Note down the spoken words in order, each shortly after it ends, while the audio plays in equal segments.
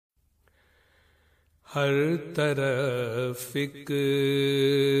ہر طرف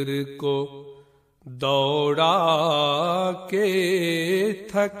فکر کو دوڑا کے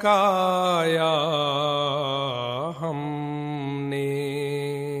تھکایا ہم نے،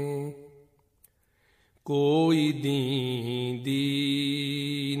 کوئی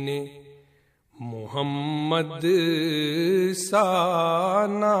دین محمد سا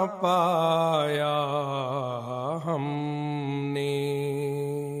نہ پایا ہم نے،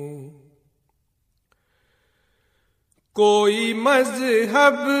 کوئی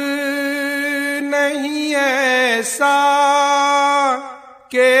مذہب نہیں ایسا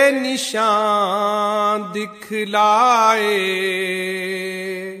کہ نشان دکھلائے،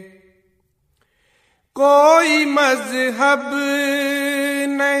 کوئی مذہب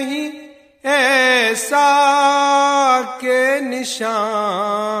نہیں ایسا کہ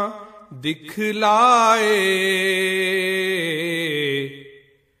نشان دکھلائے،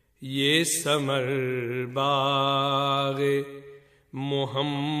 یہ ثمر باغ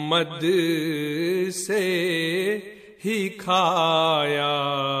محمد سے ہی کھایا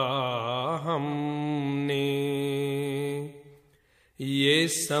ہم نے، یہ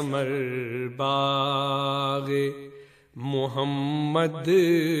ثمر باغ محمد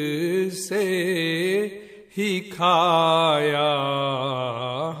سے ہی کھایا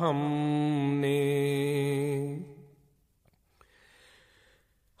ہم نے،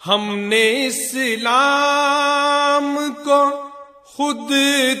 ہم نے اسلام کو خود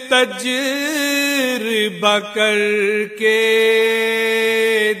تجربہ کر کے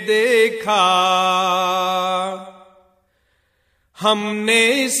دیکھا، ہم نے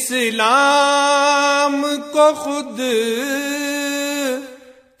اسلام کو خود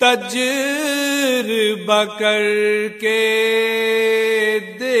تجربہ کر کے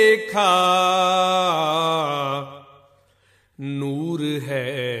دیکھا، نور ہے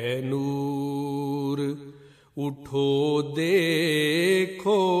نور اٹھو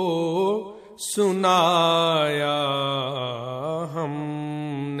دیکھو سنایا ہم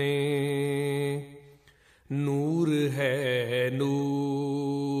نے، نور ہے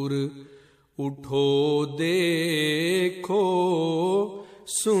نور اٹھو دیکھو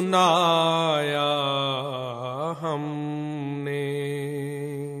سنایا ہم نے،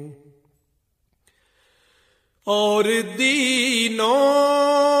 اور دینوں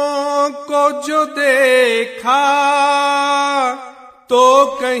کو جو دیکھا تو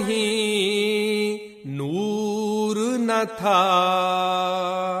کہیں نور نہ تھا،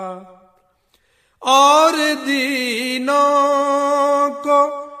 اور دینوں کو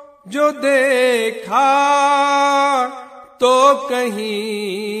جو دیکھا تو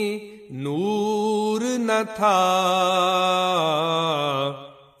کہیں نور نہ تھا،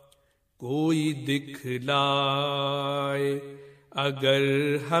 کوئی دکھلائے اگر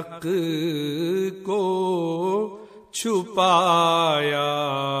حق کو چھپایا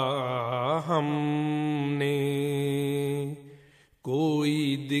ہم نے، کوئی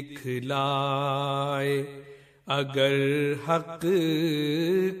دکھلائے اگر حق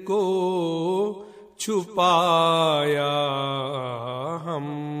کو چھپایا ہم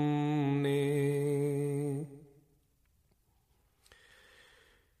نے،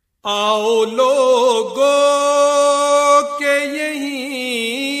 آؤ لوگوں کہ یہی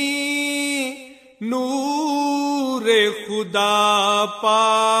نور خدا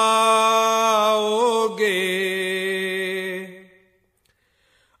پاؤ گے،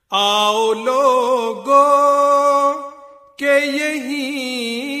 آؤ لوگوں کہ یہی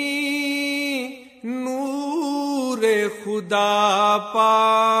نور خدا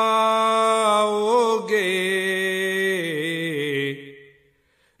پاؤ گے،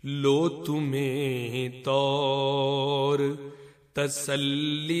 لو تمہیں طور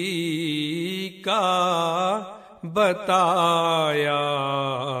تسلی کا بتایا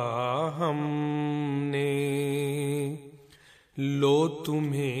ہم نے، لو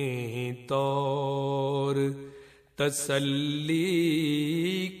تمہیں طور تسلی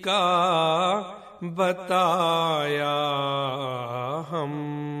کا بتایا ہم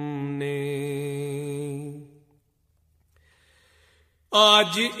نے،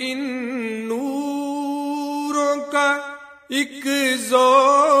 آج ان نوروں کا ایک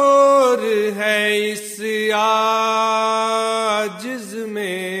زور ہے اس عاجز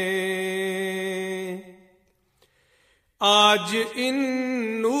میں، آج ان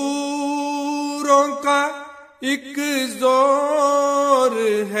نوروں کا ایک زور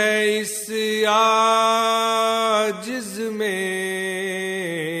ہے اس عاجز میں،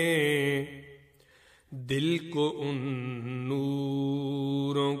 دل کو ان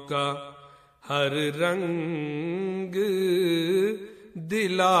نوروں کا ہر رنگ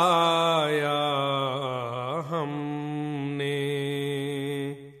دلایا ہم نے،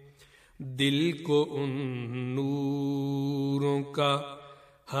 دل کو ان نوروں کا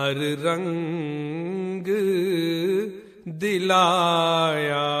ہر رنگ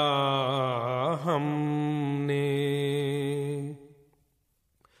دلایا ہم نے۔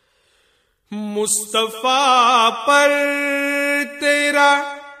 مصطفیٰ پر تیرا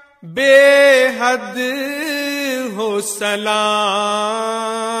بے حد ہو سلام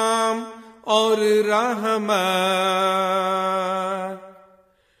اور رحمت،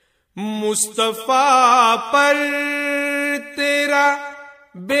 مصطفیٰ پر تیرا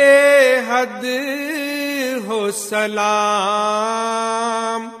بے حد ہو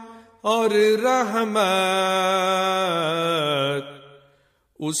سلام اور رحمت،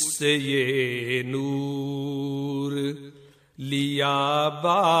 اس سے یہ نور لیا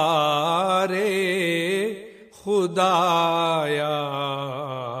بارے خدایا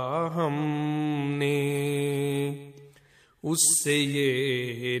ہم نے، اس سے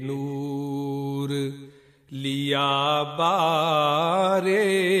یہ نور لیا بارے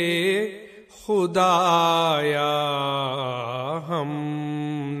خدایا ہم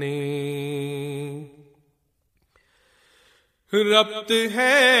نے۔ ربط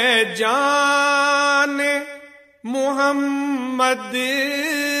ہے جان محمد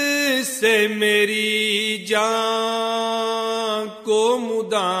سے میری جان کو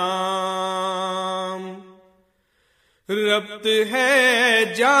مدام، ربط ہے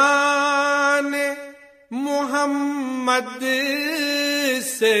جان محمد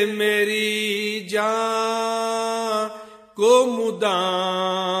سے میری جان کو مدام،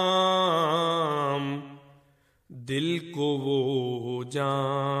 دل کو وہ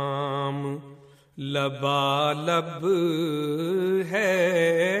جام لبالب ہے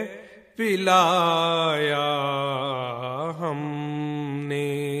پلایا ہم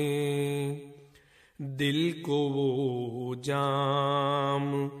نے، دل کو وہ جام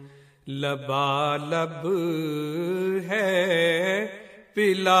لبالب ہے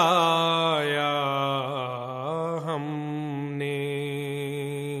پلایا ہم نے۔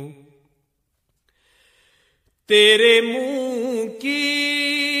 تیرے منہ کی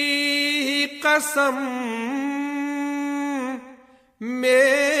قسم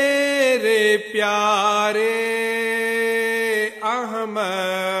میرے پیارے احمد،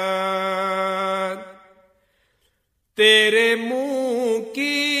 تیرے منہ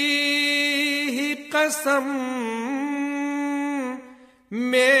کی قسم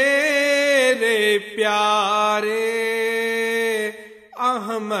میرے پیارے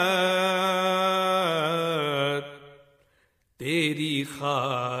احمد، تیری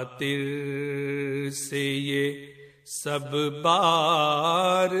خاطر سے یہ سب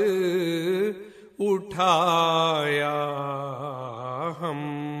بار اٹھایا ہم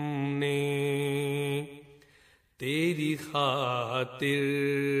نے، تیری خاطر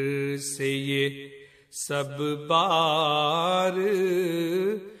سے یہ سب بار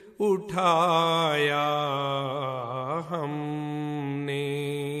اٹھایا ہم نے۔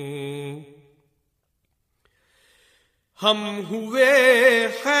 ہم ہوئے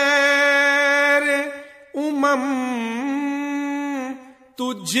خیر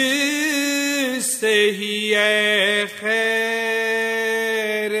تجھ سے ہی اے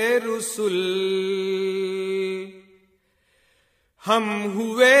خیر رسول، ہم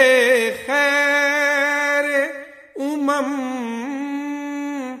ہوئے خیر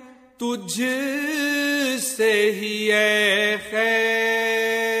تجھ سے ہی اے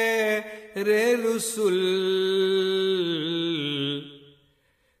خیر رسول،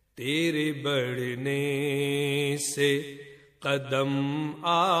 تیرے بڑھنے سے قدم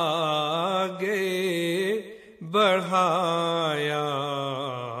آگے بڑھایا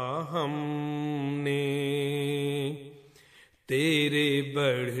ہم نے، تیرے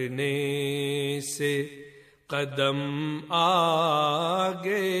بڑھنے سے قدم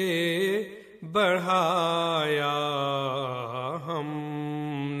آگے بڑھایا ہم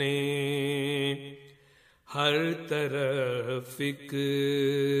نے، ہر طرف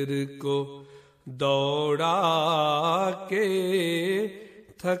فکر کو دوڑا کے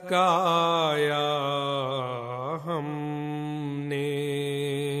تھکایا ہم نے،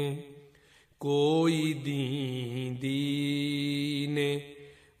 کوئی دین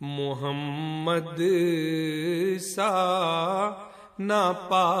محمد سا نہ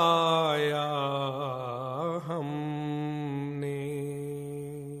پایا ہم